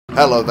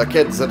Hello, the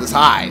kids. It is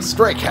I,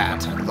 Stray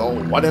Cat, the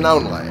one and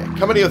only,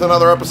 coming to you with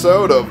another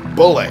episode of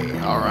Bully.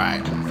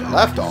 Alright,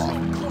 left off.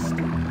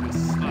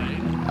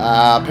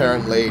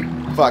 Apparently,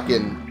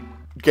 fucking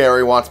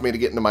Gary wants me to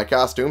get into my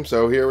costume,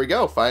 so here we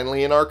go.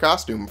 Finally in our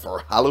costume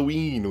for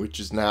Halloween, which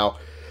is now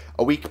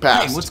a week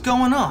past. Hey, what's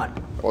going on?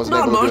 I wasn't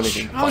Not able to do much.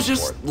 anything I was fun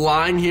just for it.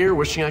 lying here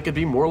wishing I could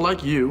be more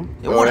like you.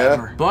 Yeah,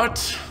 whatever. Yeah?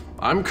 But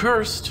I'm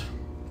cursed.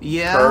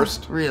 Yeah?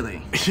 Cursed?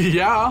 Really?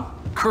 Yeah,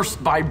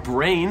 cursed by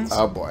brains.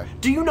 Oh boy.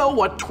 Do you know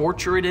what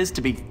torture it is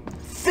to be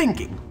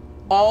thinking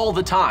all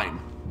the time?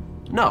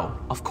 No,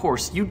 of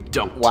course you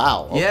don't.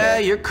 Wow. Okay. Yeah,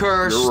 you're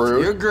cursed. You're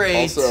rude. You're great.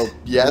 Also,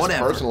 yes,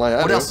 whatever. personally,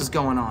 I What do. else is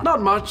going on?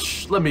 Not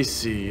much. Let me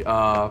see.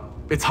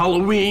 It's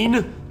Halloween.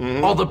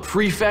 Mm-hmm. All the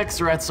prefects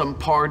are at some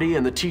party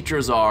and the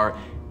teachers are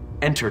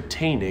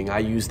entertaining. I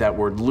use that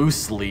word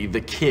loosely,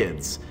 the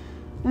kids.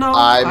 No,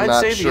 I'm I'd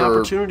not say sure the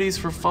opportunities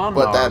for fun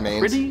what are that means.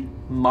 pretty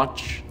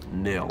much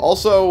nil.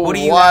 Also, What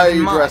do you why have are in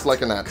you mind? dressed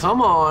like a Nazi?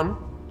 Come on,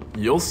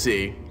 you'll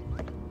see.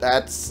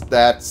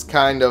 That's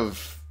kind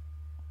of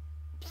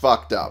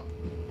fucked up.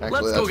 Actually,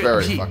 Let's that's go get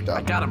very Pete. fucked I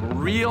up. got him a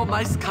real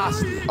nice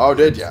costume. Oh,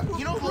 did ya?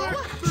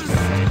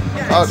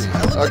 Oh,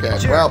 geez.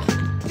 Okay, well,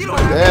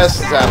 this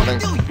is happening.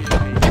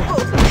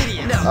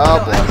 Oh,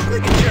 boy.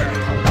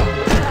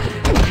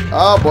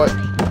 Oh, boy.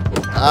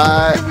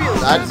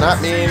 I did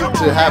not mean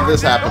to have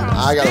this happen.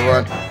 I gotta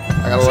run.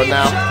 I gotta run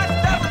now.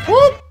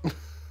 Whoop!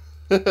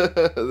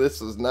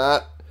 This is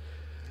not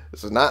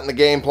in the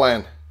game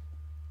plan.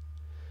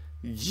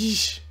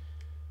 Yeesh.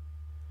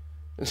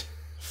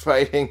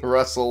 Fighting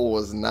Russell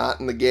was not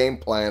in the game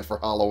plan for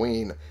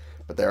Halloween.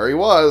 But there he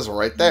was,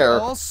 right there.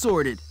 All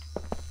sorted.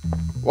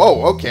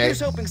 Whoa, okay.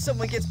 Here's hoping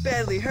someone gets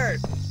badly hurt.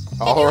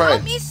 Alright.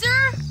 Help me,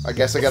 sir? I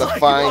guess I gotta like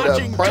find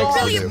watching pranks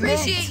to Really do.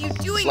 appreciate you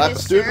doing Slap a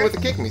this, student sir. with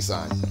a kick me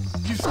sign.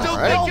 You still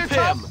Alright. think you're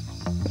tough?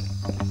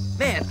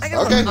 Man, I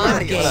gotta Okay, learn how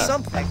to good. get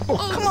something. Oh,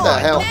 Come What the on,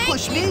 hell? don't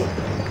push me.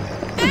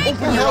 What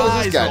the hell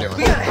is this guy doing?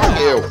 We gotta help.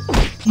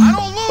 Ew. I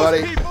don't lose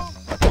Buddy. people.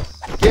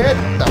 Get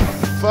the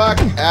fuck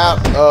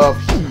out of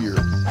here.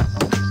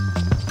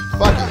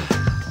 Fuck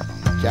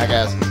you.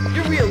 Jackass.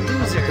 You're real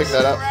losers. Pick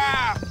that up.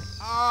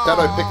 How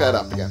do I pick that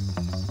up again?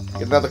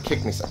 Get another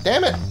kick me sign.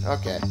 Damn it.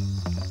 Okay.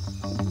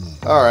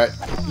 Alright.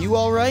 You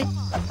all right?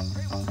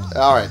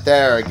 Alright,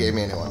 there, it gave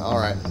me a new one.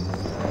 Alright.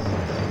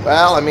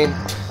 Well, I mean...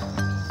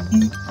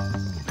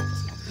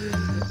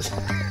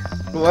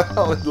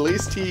 well, at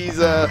least he's,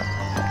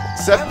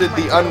 accepted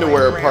the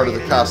underwear part of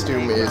the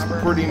costume is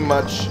pretty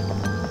much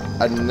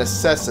a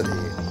necessity.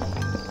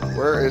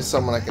 Where is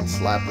someone I can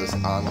slap this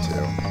onto?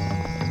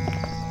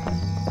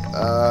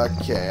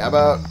 Okay, how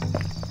about...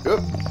 Oop,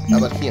 how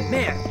about him?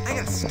 Man, I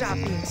gotta stop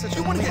being such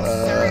a wimp.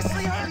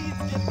 Seriously, how do you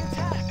get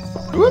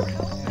attacked? Whoop.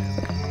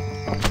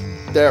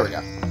 There we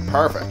go.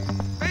 Perfect.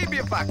 Maybe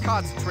if I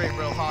concentrate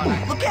real hard,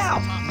 I Look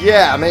out!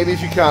 Yeah, maybe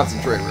if you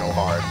concentrate real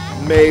hard.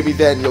 Maybe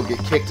then you'll get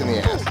kicked in the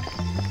ass.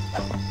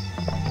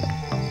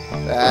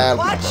 That'll be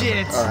Watch perfect.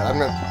 it. Alright, I'm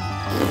gonna...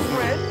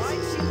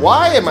 Friends?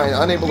 Why am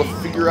I unable to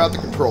figure out the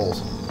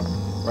controls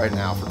right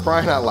now? For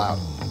crying out loud.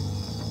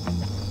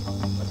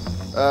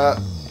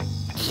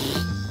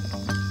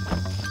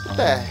 What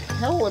the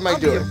hell am I I'll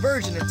be a doing?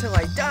 virgin until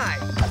I die.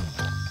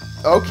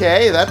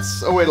 Okay,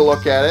 that's a way to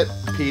look at it.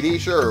 PD,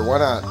 sure, why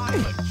not?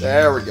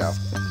 There we go.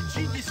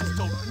 Geniuses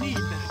don't need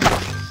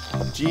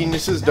that.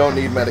 Geniuses don't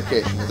need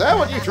medication. Is that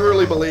what you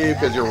truly believe?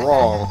 Because you're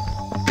wrong.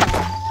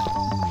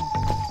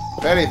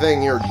 If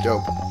anything, you're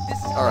dope.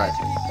 Alright.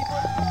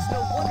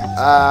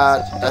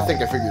 I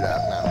think I figured it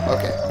out now.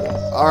 Okay,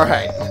 cool.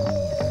 Alright.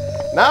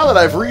 Now that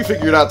I've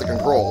refigured out the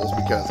controls,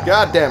 because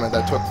god damn it,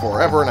 that took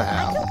forever and a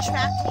half.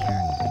 Trapped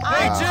here.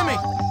 Hey, Jimmy!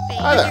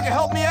 Hi You there. can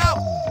help me out?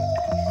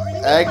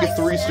 Egg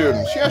 3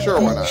 students. Yeah,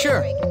 sure, why not?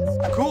 Sure.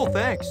 Cool,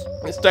 thanks.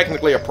 It's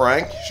technically a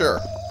prank. Sure.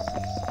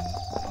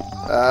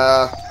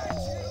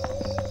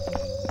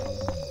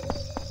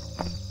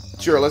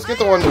 Sure, let's get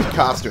the one with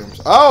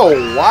costumes. Oh,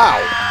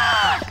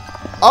 wow.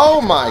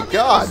 Oh my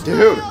god,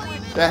 dude.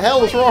 The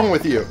hell is wrong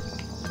with you?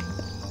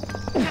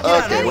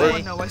 Okay,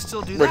 where'd I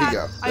still do where'd he that?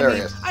 go? I There he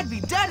mean, is. I'd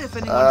be dead if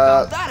anyone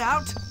Uh, found that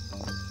out.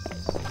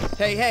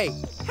 Hey, hey.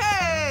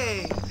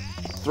 Hey!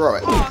 Throw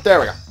it. There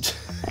we go.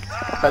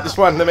 I just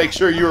wanted to make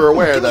sure you were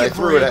aware that I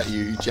threw it at you,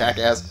 you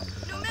jackass.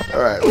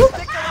 Alright, whoop.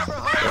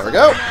 There we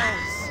go.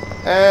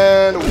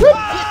 And whoop.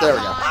 There we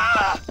go.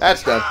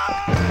 That's done.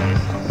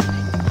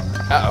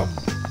 Uh-oh.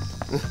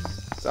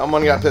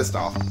 Someone got pissed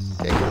off.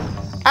 Okay.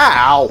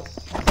 Ow!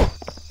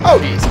 Oh,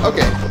 geez.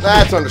 Okay,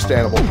 that's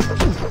understandable.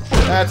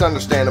 That's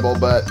understandable,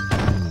 but...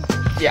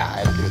 yeah, I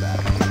had to do that.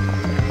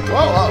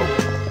 Whoa, whoa.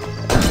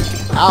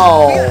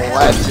 Ow,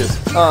 that's just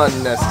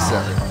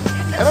unnecessary.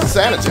 And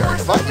unsanitary.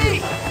 Fuck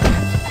you.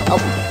 Oh.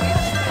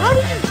 How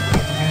did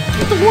you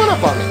get the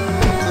one-up on me?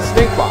 It's a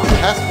stink bomb. It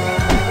has to be.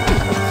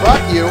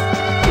 Fuck you.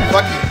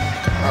 Fuck you.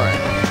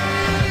 Alright.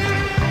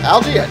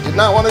 Algie, I did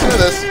not want to do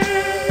this.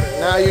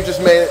 Now you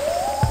just made it.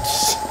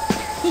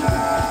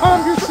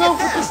 Bomb yourself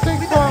with the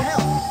stink bomb.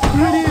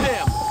 You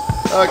idiot.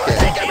 Okay.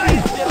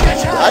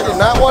 I did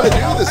not want to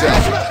do this,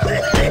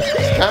 Algie.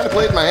 Just kind of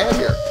played my hand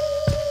here.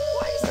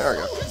 There we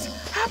go.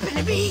 Happened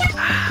to me.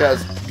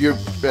 Because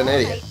you've been an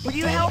idiot. Will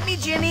you help me,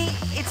 Jimmy?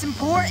 It's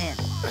important.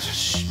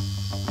 Shh.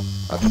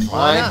 That's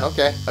fine.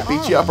 Okay. I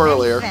beat you up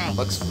earlier.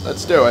 thanks.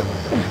 Let's do it.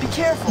 Be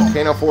careful.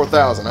 Kano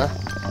 4000, huh?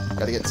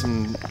 Gotta get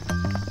some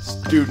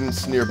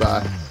students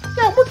nearby.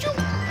 Yeah, weren't you?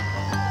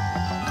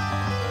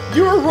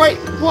 You were right.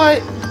 What?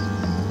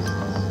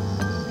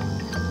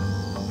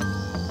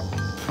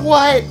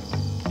 What?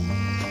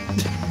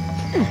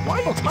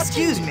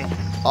 Excuse me.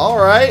 All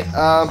right.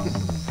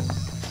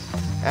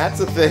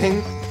 That's a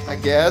thing, I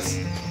guess.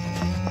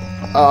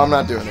 Oh, I'm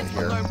not doing it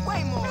here.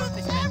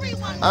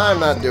 I'm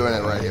not doing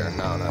it right here.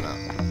 No, no, no.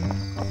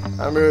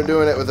 I'm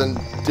doing it with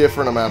a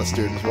different amount of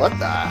students. What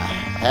the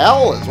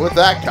hell is with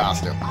that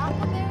costume?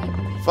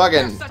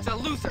 Fucking Such a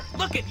loser.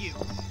 Look at you.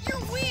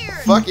 You're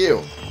weird. fuck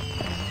you.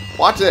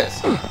 Watch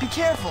this. Be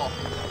careful.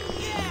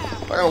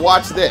 Fucking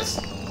watch this.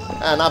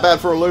 Ah, not bad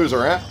for a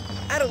loser, huh?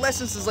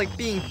 Adolescence is like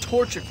being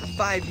tortured for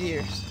 5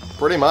 years.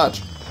 Pretty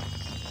much.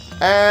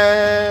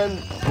 And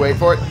wait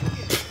for it.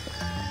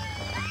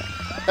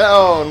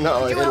 Oh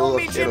no, Could it you help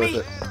me, hit Jimmy?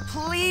 with it.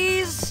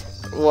 Please.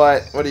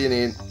 What? What do you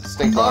need?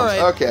 Stink bombs.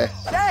 Alright. Okay.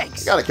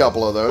 Thanks. Got a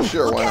couple of those.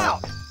 Sure, Look why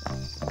out.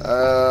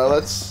 not?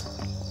 Let's.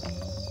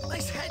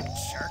 Nice head,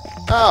 jerk.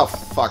 Oh,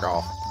 fuck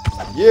off.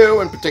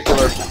 You in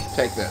particular,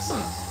 take this.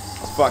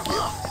 Fuck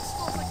you.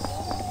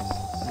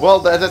 Well,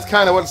 that's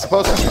kind of what it's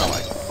supposed to smell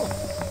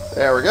like.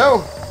 There we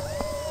go.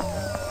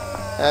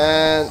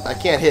 And I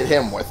can't hit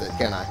him with it,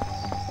 can I?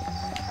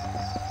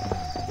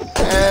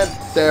 And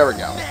there we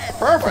go.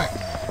 Perfect.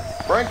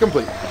 Prank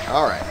complete.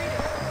 Alright.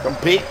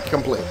 Complete.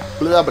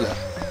 Blah, blah.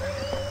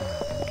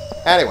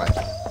 Anyway.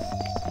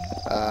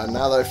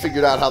 Now that I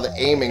figured out how the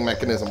aiming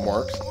mechanism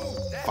works,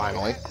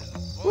 finally.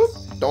 Whoop.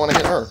 Don't want to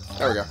hit her.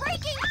 There we go.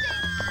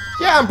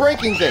 Yeah, I'm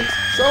breaking things.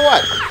 So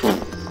what?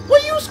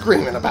 What are you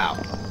screaming about?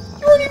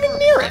 You weren't even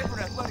near it.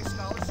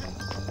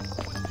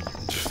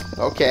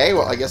 Okay,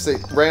 well, I guess they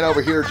ran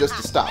over here just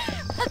to stop.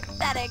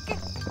 Pathetic.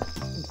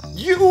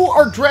 You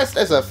are dressed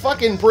as a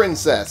fucking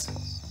princess.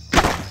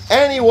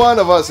 Any one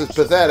of us is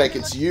pathetic.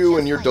 It's you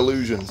and your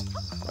delusions.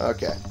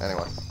 Okay,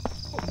 anyway.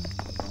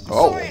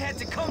 Oh. Sorry I had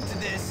to come to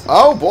this.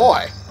 Oh,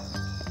 boy.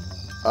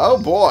 Oh,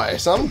 boy.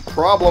 Some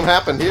problem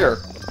happened here.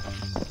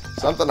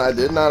 Something I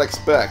did not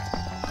expect.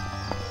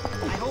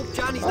 I hope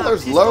Johnny's Oh, not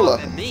there's pissed Lola.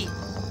 off at me.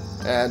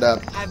 And,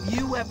 Have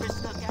you ever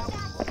snuck out?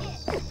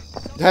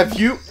 have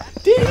you...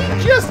 Did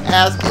he just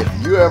ask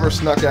if you ever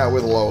snuck out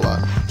with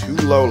Lola? To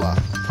Lola.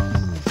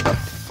 The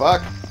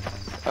fuck?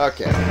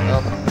 Okay,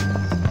 well...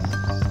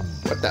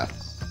 What the...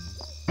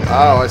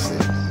 Oh, I see.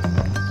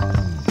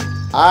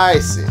 I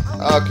see.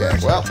 Okay,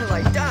 well... Till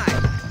I die.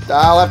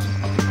 I'll have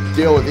to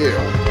deal with you.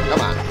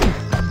 Come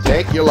on.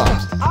 Take your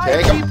lumps. Take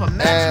I keep them.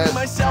 imagining And...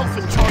 myself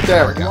in charge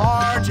There of we a go.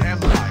 large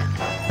empire.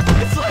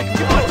 It's like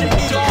watching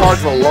Charge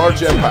of a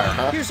large empire,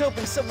 huh? Here's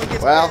hoping someone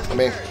gets Well, better I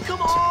mean...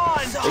 Come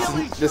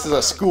on, This is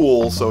a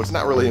school, so it's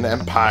not really an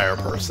empire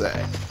per se.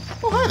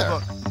 Oh, hi there.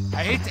 Look,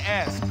 I hate to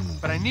ask,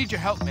 but I need your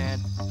help, man.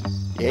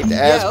 You hate to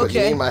ask, but you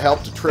okay. need my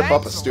help to trip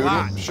up a Thanks a student?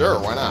 lot. Sure,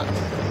 why not?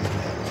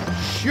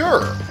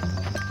 Sure.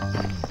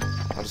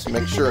 I'll just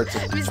make sure it's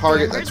a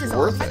target that's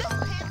worth it.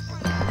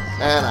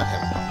 Nah, not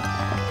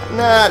him.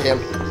 Not him.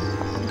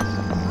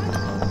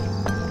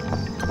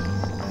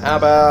 How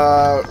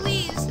about...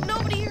 Please,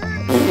 nobody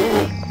hurt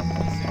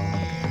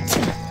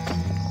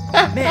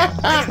Man,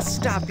 I gotta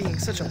stop being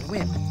such a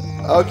wimp.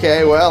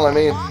 Okay, well, I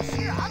mean... Wash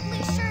your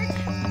ugly shirt.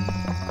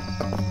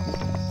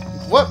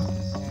 What?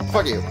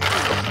 Fuck you.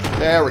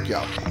 There we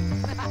go.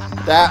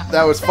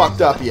 That was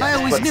fucked up, yes. I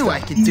always but knew still. I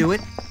could do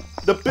it.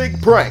 The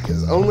Big Prank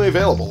is only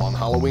available on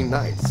Halloween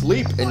night.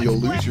 Sleep and you'll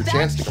lose your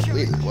chance to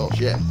complete it. Well,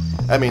 shit.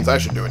 That means I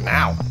should do it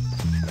now.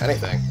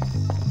 Anything.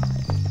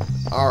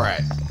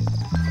 Alright.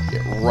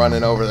 Get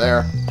running over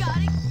there.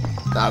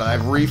 Now that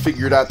I've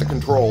refigured out the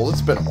controls,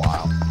 it's been a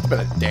while. It's been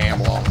a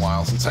damn long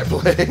while since I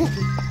played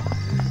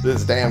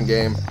this damn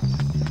game.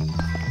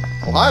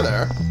 Well, hi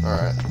there.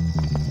 Alright.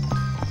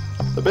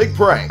 The Big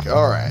Prank.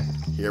 Alright.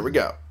 Here we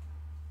go.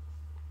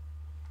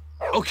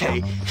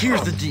 Okay,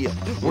 here's the deal.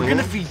 We're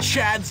gonna feed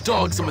Chad's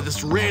dog some of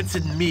this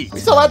rancid meat. We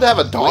still allowed to have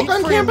a dog Wait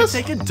on for him to campus?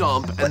 take a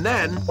dump, and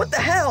then... What the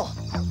hell?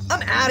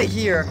 I'm out of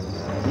here.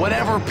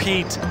 Whatever,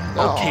 Pete.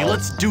 Okay, Oh.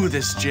 let's do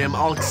this, Jim.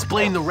 I'll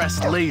explain the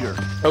rest later.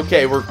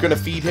 Okay, we're gonna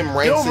feed him Get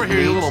rancid over here,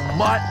 you meat. little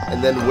mutt.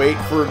 And then wait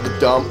for the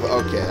dump.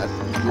 Okay,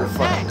 you're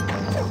fine.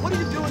 What are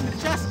you doing to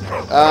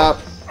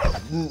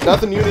Chester?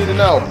 Nothing you need to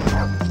know.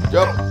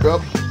 Go.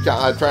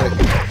 I'm trying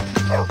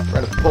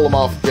to pull him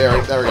off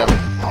Gary. There we go.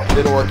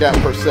 Didn't work out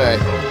per se.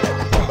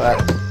 But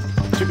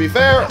to be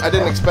fair, I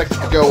didn't expect it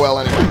to go well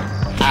anyway.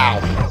 Ow.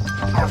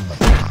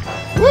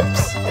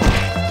 Whoops.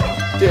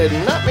 Did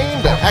not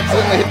mean to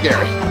accidentally hit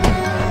Gary.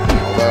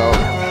 Although,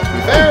 to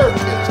be fair,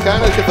 it's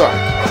kind of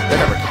cathartic.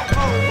 There we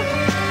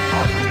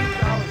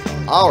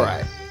go.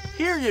 Alright.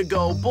 Here you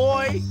go,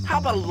 boy. How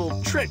about a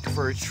little trick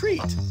for a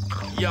treat?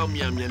 Yum,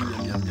 yum, yum,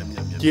 yum, yum, yum,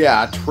 yum.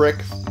 Yeah,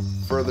 trick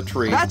for the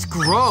treat. That's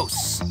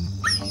gross.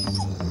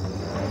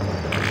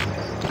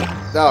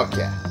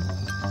 Okay.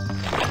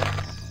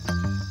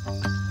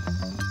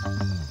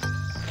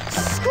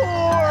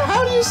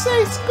 just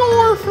say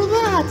score for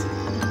that?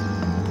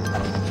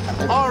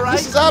 All right.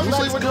 This is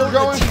obviously let's what go you're to the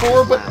going teacher's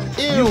for, but lounge.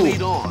 ew. You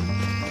lead on.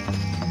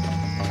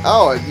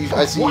 Oh,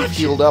 I see you Watch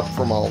healed up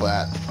from all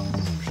that.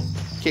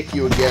 Kick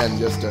you again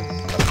just to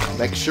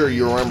make sure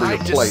you remember I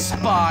your place.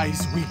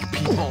 despise weak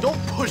people.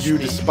 Don't push You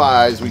me.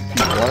 despise weak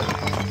people, huh?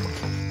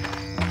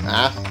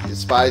 Huh? You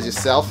despise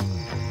yourself?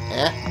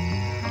 Eh?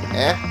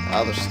 Eh?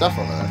 Oh, there's stuff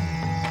over there.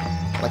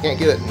 I can't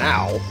get it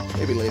now.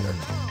 Maybe later.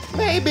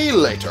 Maybe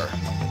later.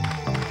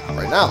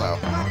 Right now, though.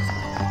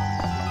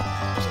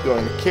 Just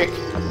going to kick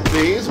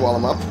these while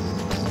I'm up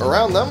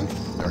around them.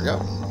 There we go.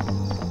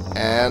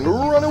 And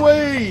run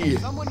away!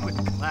 Someone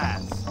with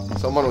class.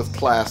 Someone with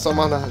class.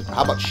 Someone,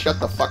 how about shut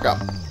the fuck up?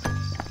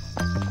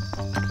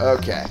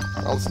 Okay.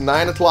 Well, it's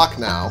 9 o'clock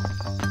now.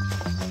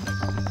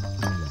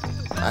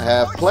 I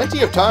have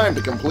plenty of time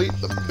to complete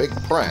the big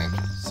prank.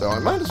 So I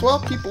might as well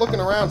keep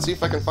looking around, see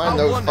if I can find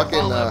those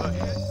fucking,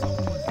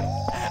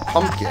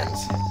 pumpkins.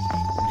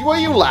 What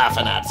are you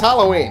laughing at? It's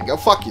Halloween. Go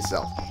fuck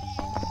yourself.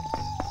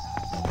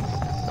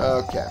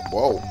 Okay.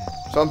 Whoa.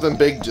 Something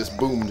big just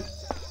boomed.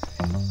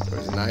 That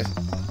was nice.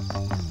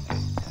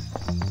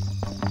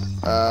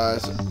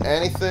 Is there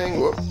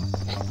anything? Whoop.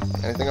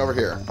 Anything over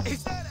here?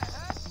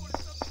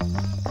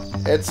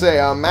 It's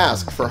a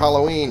mask for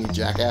Halloween, you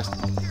jackass.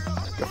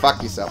 Go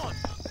fuck yourself.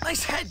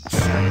 Nice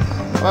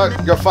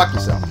headshot. Go fuck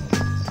yourself.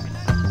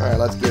 Alright,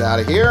 let's get out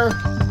of here.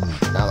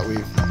 Now that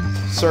we've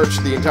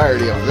searched the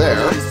entirety of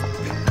there.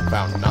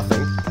 Found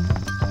nothing.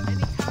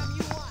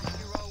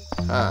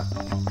 Huh.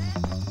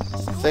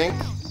 I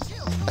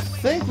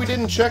think we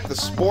didn't check the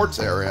sports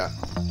area.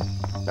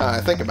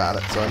 I think about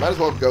it, so I might as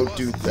well go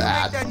do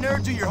that. Make that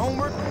nerd do your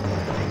homework?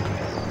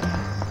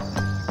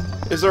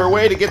 Is there a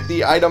way to get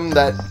the item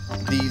that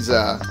these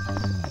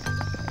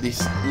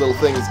little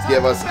things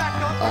give us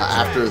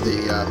after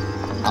the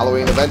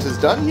Halloween event is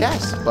done?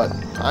 Yes, but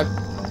I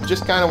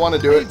just kind of want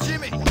to do it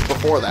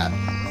before that.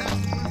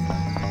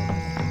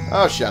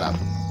 Oh, shut up.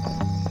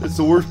 It's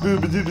the worst.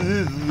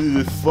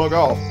 Fuck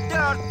off. There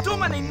are too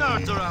many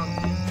nerds around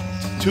here.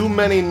 Too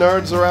many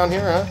nerds around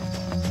here, huh?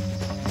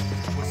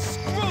 We're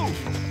screwed.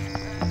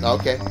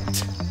 Okay.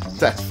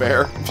 That's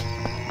fair.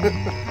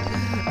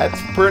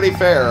 That's pretty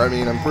fair. I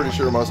mean, I'm pretty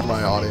sure most of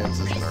my audience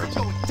is nerds.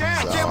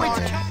 Damn, So, can't wait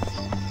to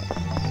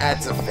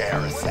that's a fair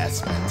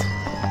assessment.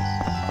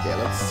 Okay,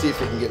 let's see if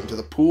we can get into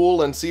the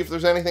pool and see if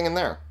there's anything in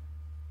there.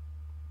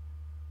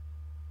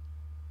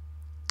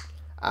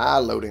 Ah,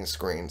 loading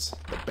screens.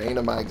 The bane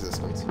of my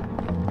existence.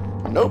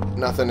 Nope,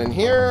 nothing in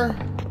here.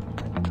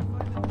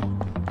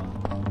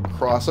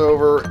 Cross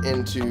over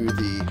into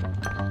the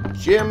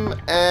gym,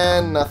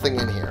 and nothing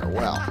in here.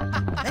 Well,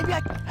 Maybe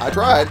I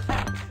tried.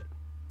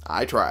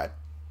 I tried.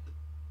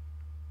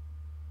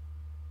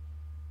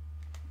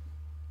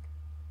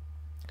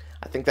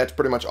 I think that's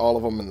pretty much all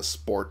of them in the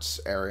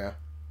sports area.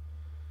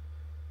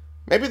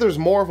 Maybe there's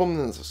more of them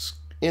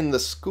in the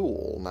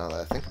school, now that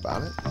I think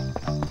about it.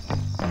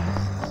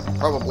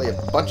 Probably a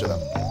bunch of them.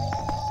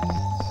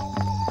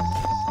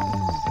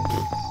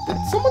 Did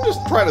someone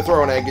just try to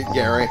throw an egg at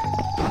Gary?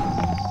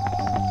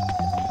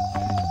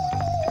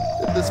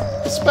 Did this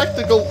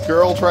spectacled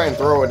girl try and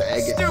throw an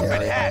egg at Stupid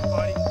Gary? hat,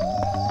 buddy.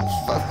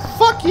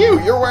 Fuck you!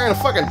 You're wearing a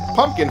fucking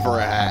pumpkin for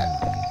a hat.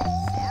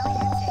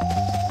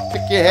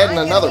 Stick your head in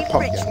another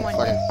pumpkin,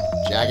 fucking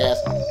jackass.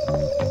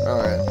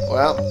 Alright,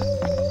 well.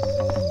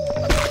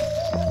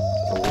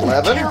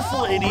 11?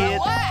 Careful, idiot.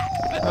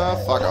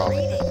 Fuck off.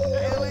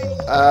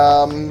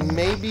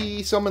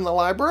 Maybe some in the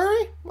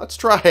library? Let's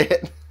try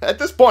it. At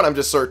this point, I'm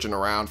just searching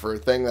around for a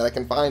thing that I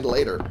can find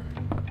later.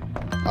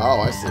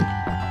 Oh, I see.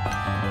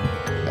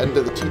 Head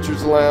into the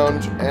teacher's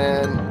lounge,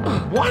 and...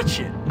 Watch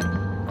it.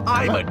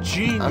 I'm a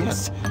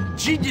genius.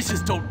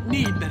 Geniuses don't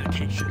need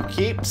medication.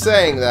 Keep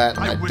saying that,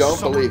 and I I wish don't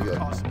someone believe would you.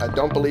 cause it. I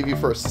don't believe you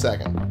for a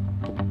second.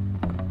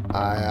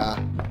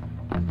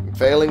 I'm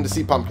failing to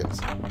see pumpkins.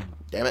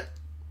 Damn it.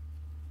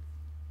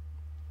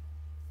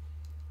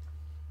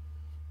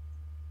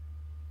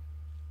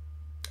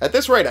 At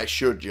this rate, I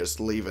should just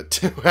leave it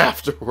to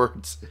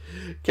afterwards.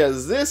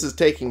 Because this is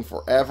taking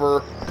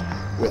forever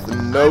with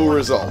no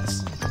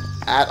results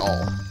at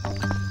all.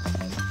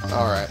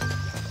 Alright.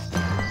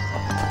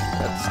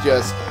 Let's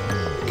just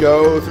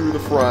go through the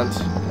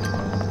front-ish.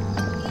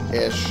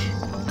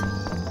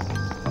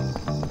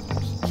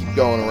 Keep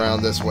going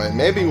around this way.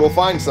 Maybe we'll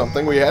find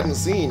something we hadn't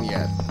seen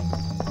yet.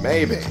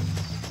 Maybe.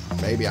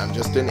 Maybe I'm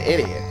just an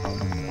idiot.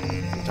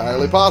 It's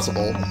entirely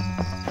possible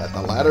that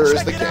the latter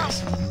is the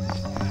case.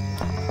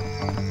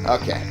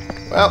 Okay.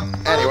 Well,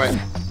 anyway.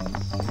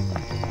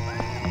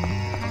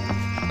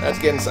 Let's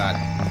get inside.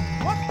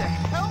 What the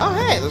hell? Oh,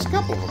 hey, there's a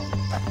couple of them.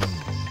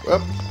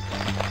 Whoop.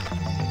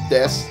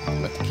 This.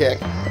 With the kick.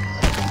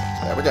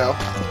 There we go.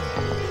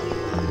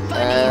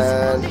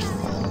 And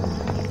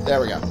there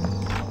we go.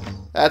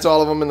 That's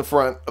all of them in the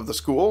front of the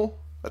school.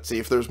 Let's see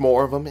if there's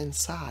more of them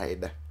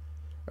inside.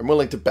 I'm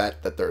willing to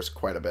bet that there's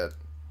quite a bit.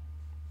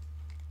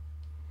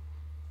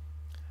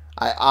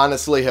 I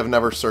honestly have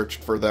never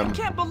searched for them. I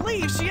can't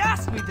believe she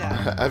asked me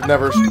that. I've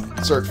never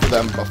searched for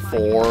them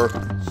before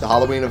the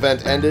Halloween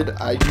event ended.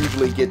 I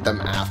usually get them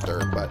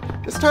after, but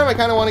this time I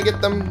kind of want to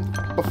get them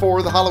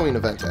before the Halloween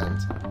event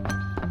ends.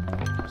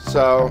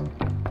 So,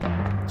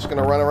 just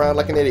gonna run around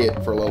like an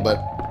idiot for a little bit.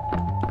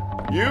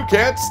 You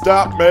can't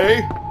stop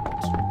me.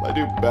 I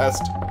do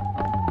best.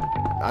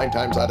 9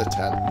 times out of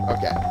 10.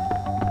 Okay.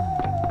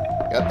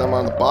 Got them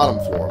on the bottom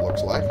floor,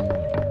 looks like.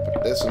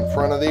 Put this in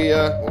front of the,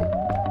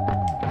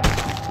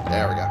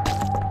 there we go.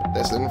 Put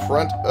this in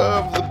front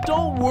of the...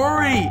 Don't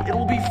worry,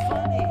 it'll be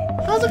funny.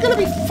 How's it gonna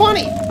be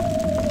funny?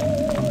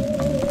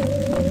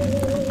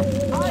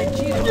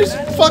 You just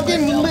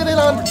fucking lit it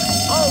on...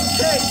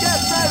 Okay, get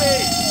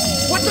ready.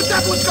 What the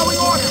devil is going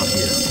on out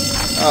here?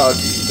 Oh,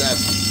 geez,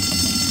 that's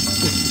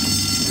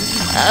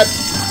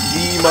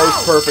the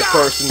most perfect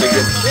person to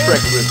get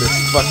tricked with this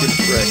fucking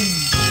trick.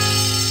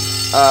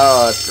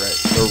 Oh, that's great.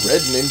 The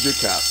red ninja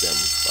costume.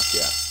 Fuck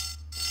yeah.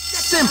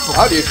 Simple.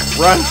 How do you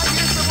run?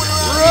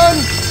 Run!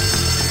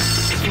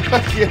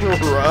 Fucking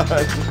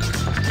run.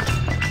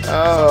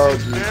 Oh,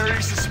 geez.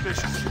 Very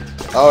suspicious.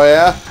 Oh,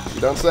 yeah?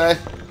 You don't say?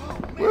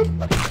 Whoop.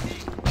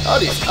 Oh,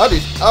 geez. Oh,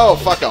 geez. Oh,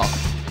 fuck off.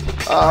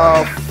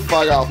 Oh,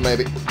 fuck off,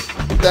 maybe.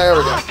 There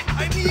we go.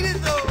 I needed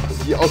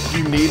those. Oh,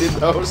 you needed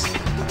those?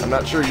 I'm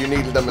not sure you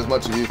needed them as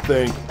much as you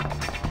think.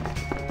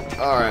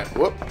 Alright,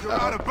 whoop. You're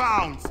out of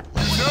bounds.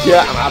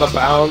 Yeah, I'm out of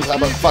bounds. How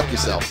about fuck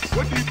yourself?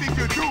 What do you think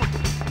you're doing?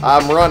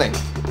 I'm running.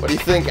 What do you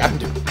think I'm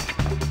doing?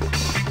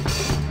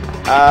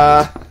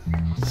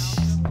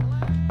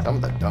 Some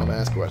of the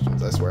dumbass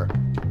questions, I swear.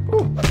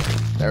 Ooh,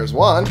 there's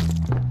one.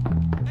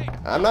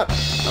 I'm not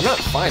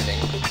finding.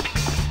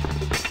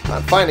 I'm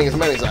not finding as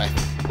many as I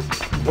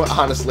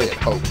honestly had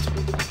hoped.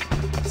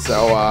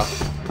 So,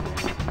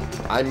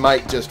 I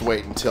might just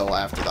wait until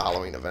after the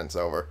Halloween event's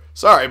over.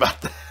 Sorry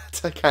about that.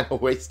 I kind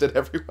of wasted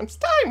everyone's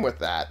time with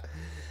that.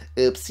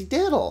 Oopsie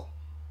diddle.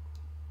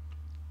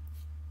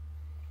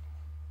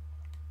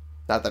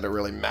 Not that it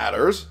really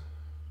matters.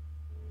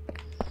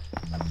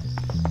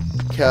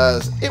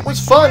 Because it was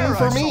fun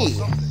for me.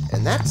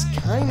 And that's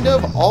kind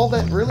of all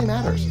that really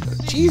matters.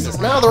 Jesus,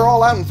 now they're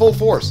all out in full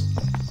force.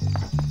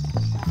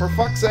 For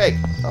fuck's sake.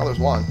 Oh, there's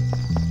one.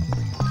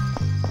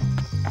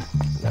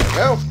 There we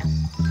go.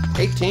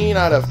 18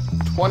 out of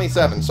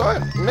 27. So I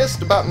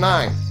missed about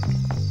 9.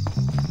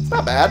 It's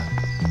not bad.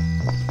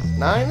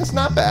 9 is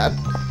not bad.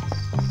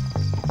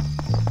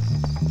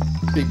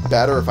 It'd be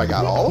better if I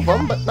got all of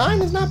them, but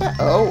 9 is not bad.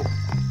 Oh.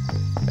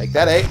 Make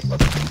that 8.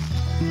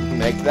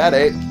 Make that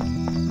 8.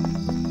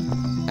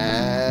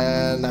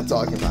 And that's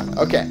all I can find.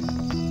 Okay.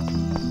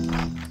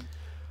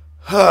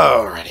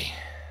 Alrighty.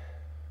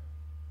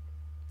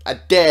 I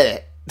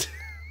did it.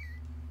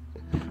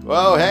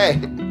 Whoa, hey.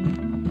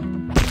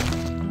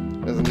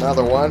 There's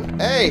another one.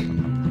 Hey,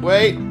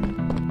 wait.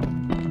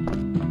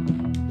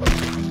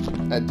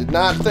 I did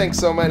not think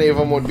so many of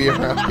them would be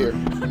around here.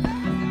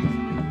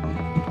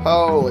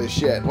 Holy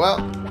shit. Well,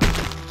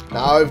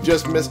 now I've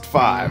just missed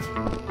 5.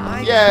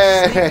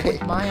 Yay!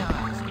 My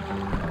eyes.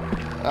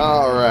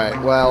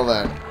 Alright, well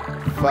then.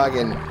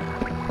 Fucking...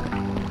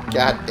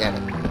 God damn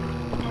it.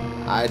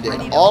 I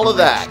did all of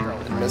that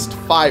and missed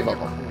 5 of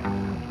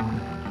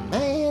them.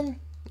 Man.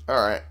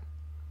 Alright.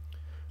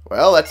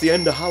 Well, that's the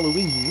end of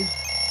Halloween.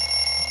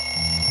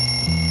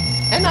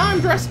 And now I'm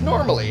dressed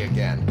normally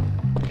again.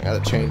 I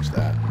gotta change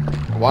that.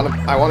 I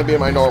wanna be in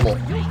my normal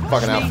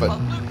fucking outfit.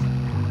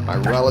 My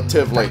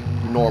relatively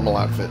normal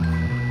outfit.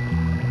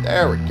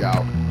 There we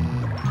go.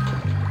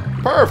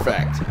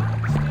 Perfect.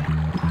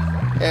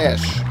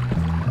 Ish.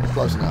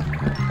 Close enough.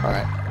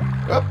 Alright.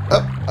 Up.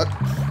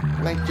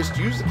 Can I just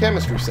use the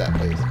chemistry set,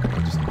 please? Can I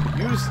just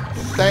use...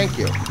 Thank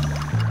you.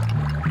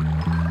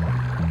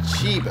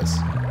 Jeebus.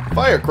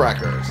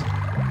 Firecrackers.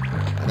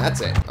 And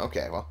that's it.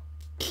 Okay, well.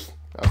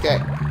 Okay.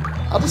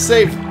 I'll just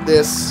save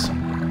this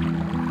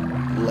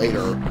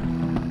later.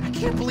 I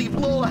can't believe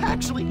Lola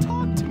actually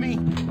talked to me.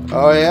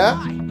 Oh, yeah?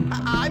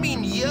 I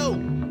mean,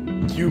 you.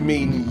 You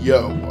mean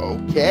yo.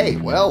 Okay,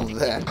 well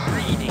then.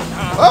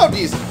 Oh,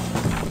 jeez.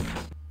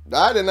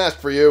 I didn't ask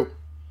for you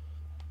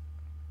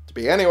to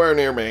be anywhere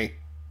near me.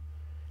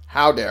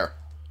 How dare.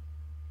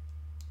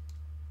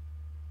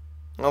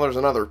 Well, there's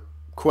another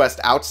quest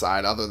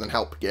outside other than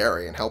help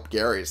Gary, and help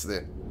Gary is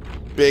the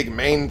big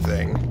main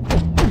thing.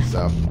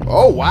 So,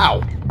 oh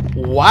wow.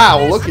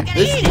 Wow, look at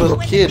this little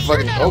kid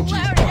fucking, oh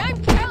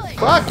jeez.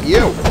 Fuck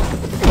you.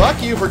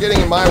 Fuck you for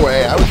getting in my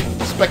way. I was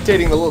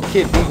spectating the little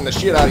kid beating the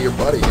shit out of your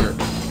buddy here.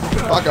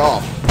 Fuck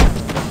off.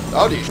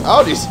 Oh jeez.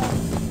 Oh jeez.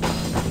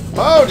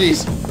 Oh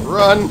jeez.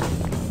 Run.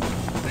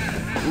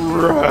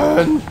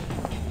 Run.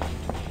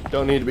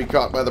 Don't need to be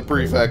caught by the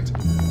prefect.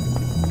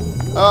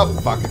 Oh,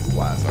 fuck, it's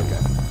class. Okay.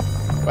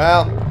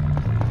 Well,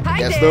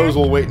 guess those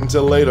will wait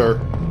until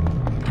later.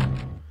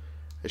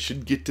 I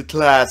should get to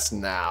class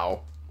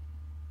now.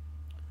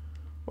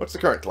 What's the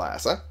current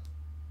class, huh?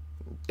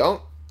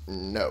 Don't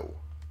know.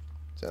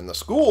 It's in the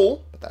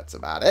school, but that's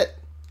about it.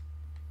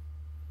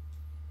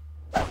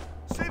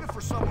 Save it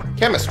for someone.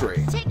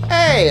 Chemistry.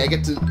 Hey, I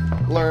get to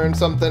learn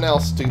something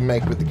else to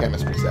make with the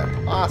chemistry set.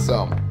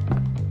 Awesome.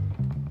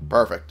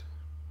 Perfect.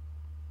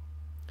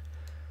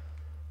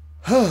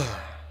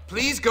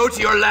 Please go to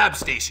your lab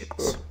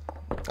stations.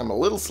 I'm a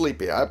little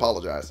sleepy. I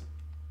apologize.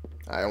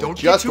 I only Don't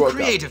get just too woke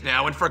creative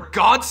now, and for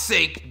God's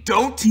sake,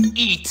 don't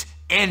eat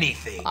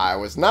anything. I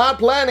was not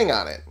planning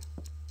on it.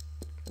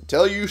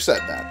 Until you said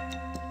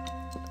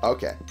that.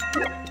 Okay.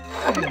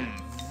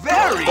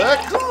 Very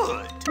Perfect.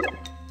 good.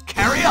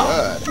 Carry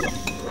on.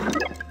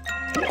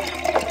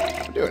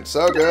 Good. I'm doing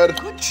so good.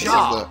 Good This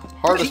job. is the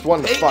hardest Keep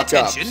one to paying fuck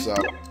attention. up,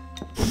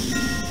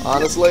 so...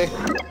 Honestly.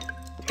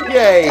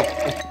 Yay!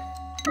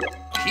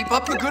 Keep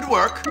up the good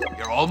work.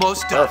 You're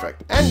almost done.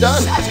 Perfect. And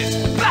done.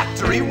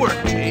 Satisfactory work,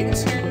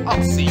 James.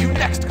 I'll see you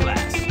next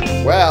class.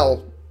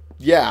 Well,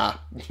 yeah.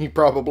 You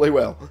probably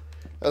will.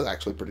 That was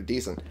actually pretty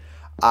decent.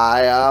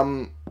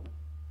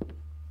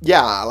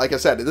 Yeah, like I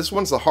said, this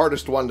one's the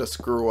hardest one to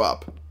screw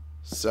up.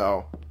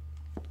 So,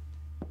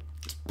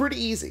 it's pretty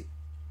easy.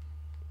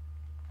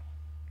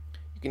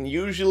 You can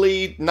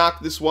usually knock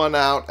this one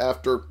out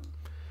after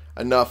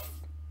enough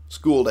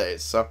school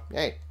days. So,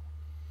 hey.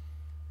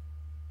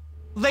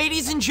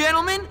 Ladies and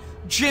gentlemen,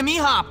 Jimmy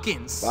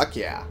Hopkins. Fuck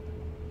yeah.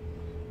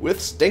 With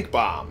stink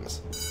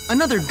bombs.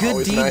 Another good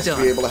Always deed nice done.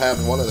 to be able to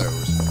have one of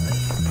those.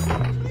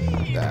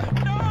 There.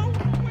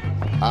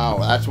 Oh,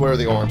 that's where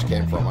the orange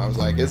came from. I was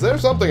like, is there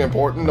something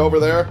important over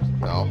there?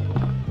 No.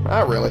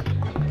 Not really.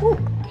 Whew.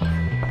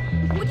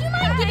 Would you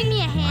mind giving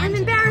me a hand? I'm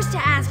embarrassed to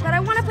ask, but I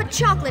want to put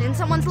chocolate in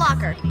someone's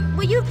locker.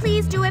 Will you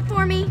please do it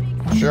for me?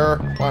 Sure,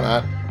 why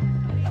not?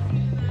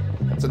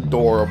 That's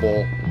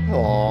adorable.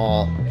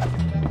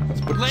 Aww.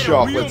 Let's put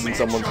chocolates in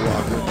someone's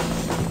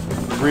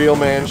locker. Real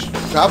man.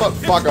 How about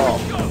fuck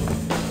off?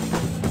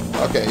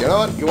 Okay, you know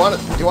what? You want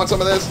it? You want some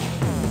of this?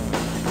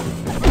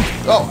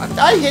 Oh,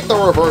 I hit the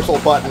reversal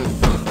button.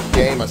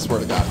 Game, I swear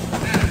to God.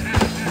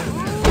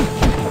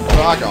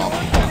 Fuck off.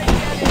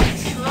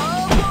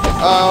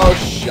 Oh,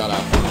 shut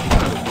up.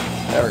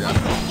 There we go.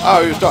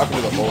 Oh, he was talking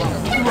to the bullet.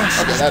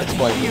 Okay, that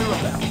explains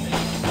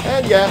it.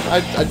 And yeah,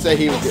 I'd say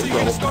he would get in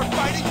trouble.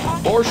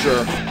 For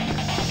sure.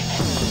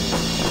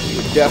 You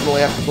would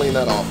definitely have to clean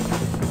that off.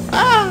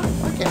 Ah!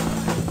 Okay.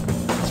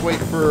 Let's wait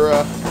for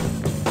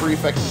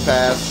prefect to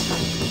pass.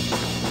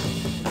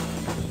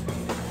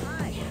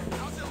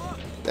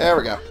 There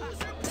we go.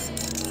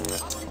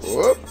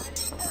 Whoop.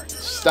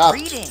 Stopped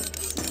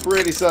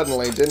pretty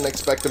suddenly. Didn't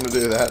expect him to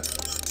do that.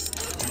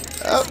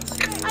 Oh.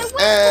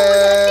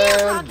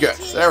 And good.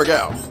 There we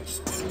go.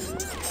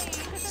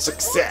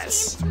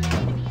 Success.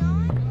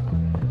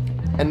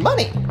 And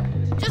money.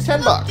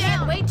 $10.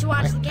 Can't wait to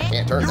watch the game.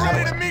 Can't turn that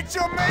Ready to away. meet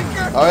your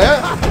maker? Oh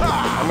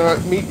yeah? I'm gonna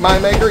meet my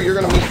maker, you're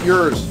gonna meet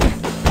yours.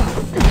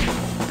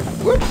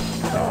 Whoop.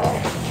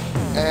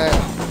 And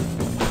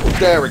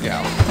there we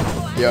go.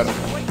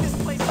 Beautiful.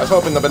 I was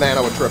hoping the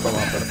banana would trip him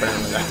up, but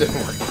apparently that didn't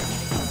work.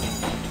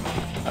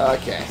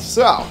 Okay,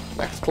 so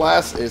next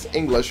class is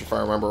English, if I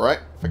remember right.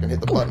 If I can hit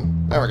the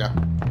button. There we go.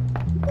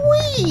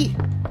 Whee!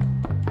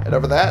 Head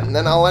over that, and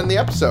then I'll end the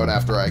episode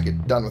after I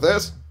get done with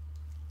this.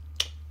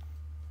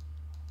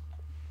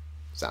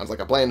 Sounds like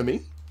a plan to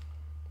me.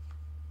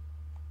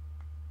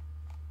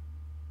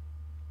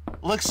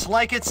 Looks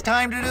like it's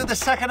time to do the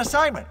second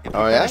assignment. If you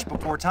Oh, yeah? finish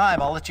before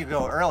time, I'll let you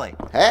go early.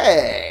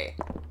 Hey!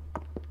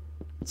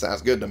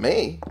 Sounds good to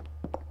me.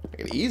 I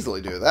can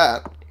easily do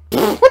that.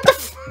 What the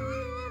f-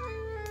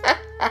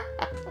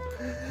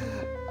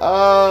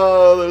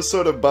 Oh, those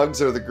sort of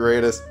bugs are the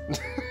greatest.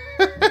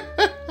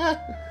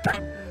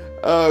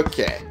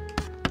 Okay.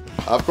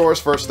 Of course,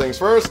 first things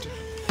first.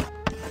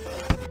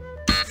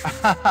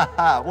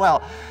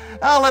 Well,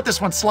 I'll let this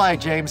one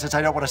slide, James, since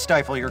I don't want to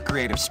stifle your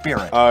creative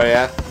spirit. Oh,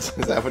 yeah? Is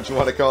that what you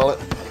want to call it?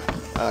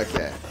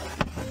 Okay.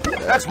 There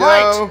That's we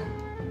right. go.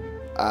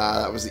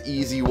 That was the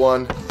easy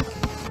one.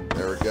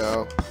 There we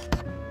go.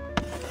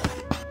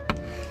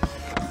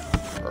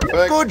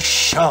 Perfect. Good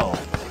show.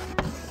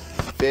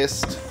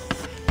 Fist.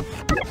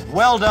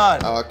 Well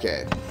done.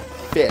 Okay.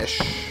 Fish.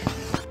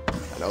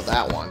 I know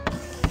that one.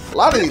 A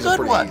lot of these are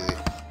Good pretty one. easy.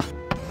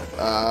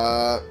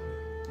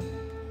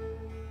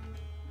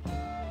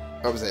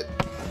 What was it?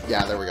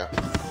 Yeah, there we go.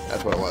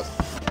 That's what it was.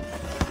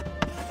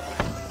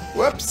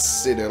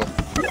 Whoopsie doodle.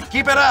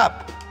 Keep it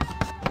up.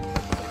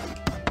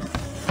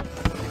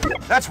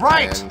 That's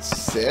right. And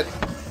sit.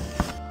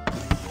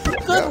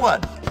 Good go.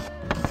 one.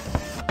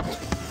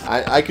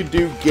 I could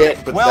do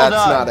get, but Well that's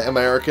done. not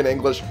American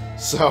English,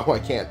 so I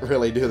can't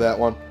really do that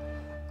one.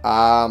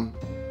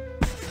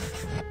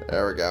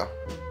 There we go.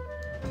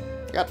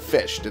 I got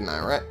fish, didn't I,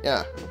 right?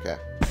 Yeah, okay.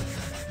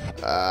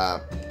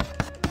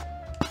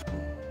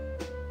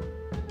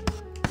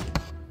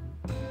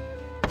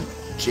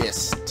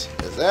 Gist.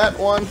 Is that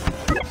one?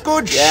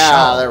 Good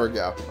Yeah, show. there we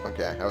go.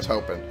 Okay, I was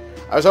hoping.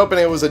 I was hoping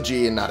it was a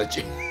G and not a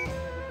G.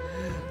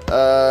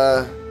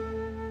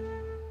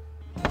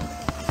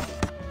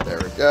 There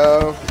we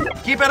go.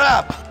 Keep it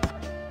up.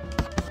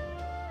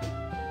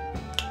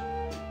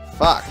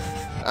 Fuck.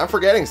 I'm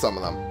forgetting some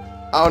of them.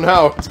 Oh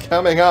no, it's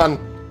coming on.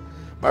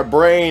 My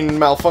brain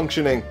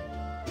malfunctioning.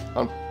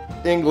 On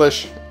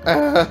English.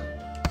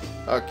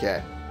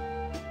 Okay.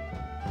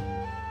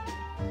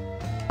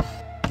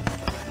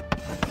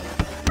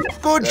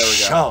 Good There we go.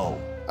 show.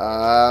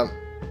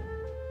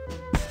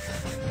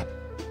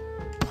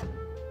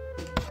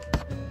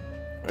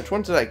 Which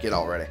one did I get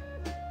already?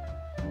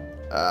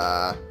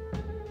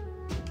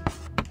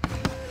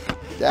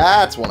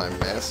 That's one I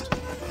missed.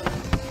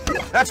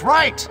 That's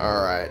right.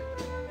 Alright.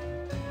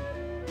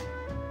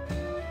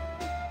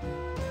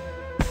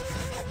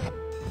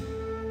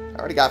 I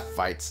already got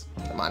fights.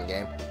 Come on,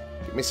 game.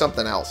 Give me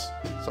something else.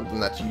 Something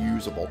that's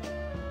usable.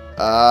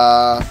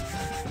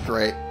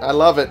 Great. I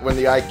love it when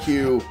the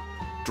IQ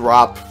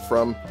drop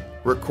from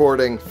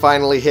recording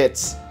finally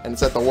hits, and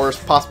it's at the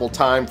worst possible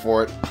time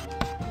for it.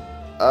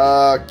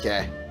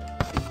 Okay.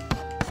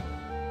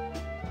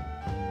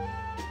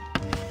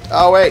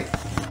 Oh, wait.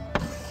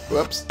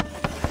 Whoops.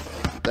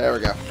 There we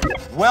go.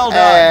 Well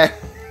done.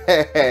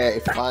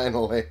 Hey,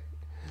 finally.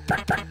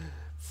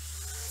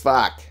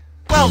 Fuck.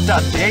 Well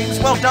done, James.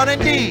 Well done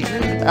indeed.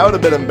 That would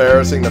have been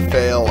embarrassing to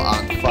fail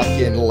on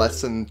fucking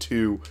lesson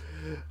 2.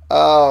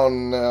 Oh,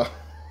 no.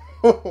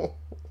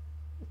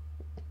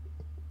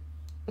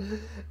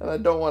 And I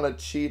don't want to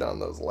cheat on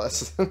those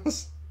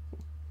lessons.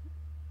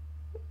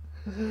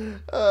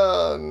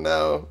 Oh,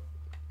 no.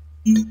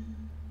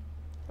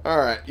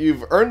 Alright,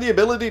 you've earned the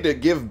ability to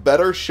give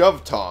better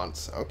shove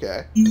taunts.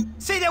 Okay.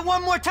 Say that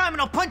one more time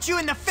and I'll punch you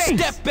in the face!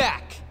 Step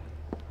back!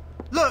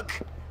 Look!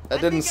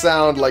 That didn't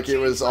sound like it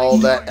was all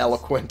that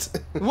eloquent.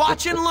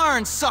 Watch and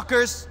learn,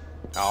 suckers!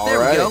 Alright.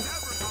 There we go.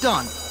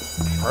 Done.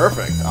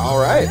 Perfect.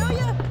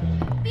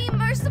 Alright. Be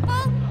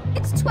merciful.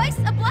 It's twice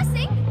a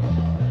blessing.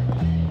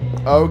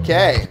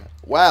 Okay.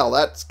 Wow,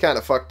 that's kind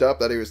of fucked up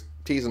that he was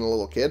teasing a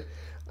little kid.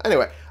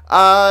 Anyway,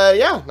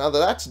 yeah, now that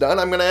that's done,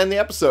 I'm going to end the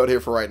episode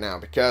here for right now,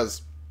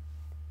 because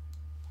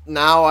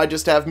now I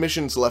just have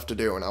missions left to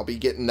do, and I'll be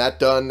getting that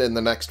done in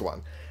the next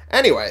one.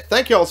 Anyway,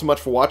 thank you all so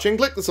much for watching.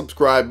 Click the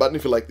subscribe button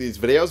if you like these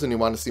videos and you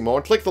want to see more,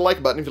 and click the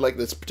like button if you like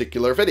this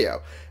particular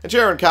video. And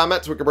share and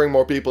comment so we can bring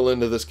more people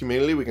into this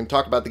community. We can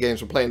talk about the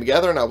games we're playing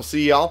together, and I will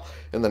see y'all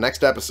in the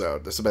next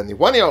episode. This has been the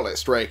one and only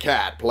Stray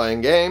Cat,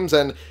 playing games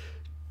and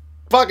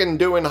fucking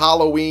doing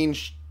Halloween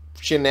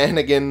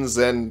shenanigans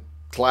and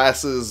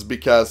classes,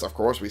 because, of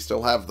course, we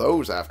still have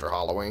those after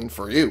Halloween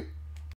for you.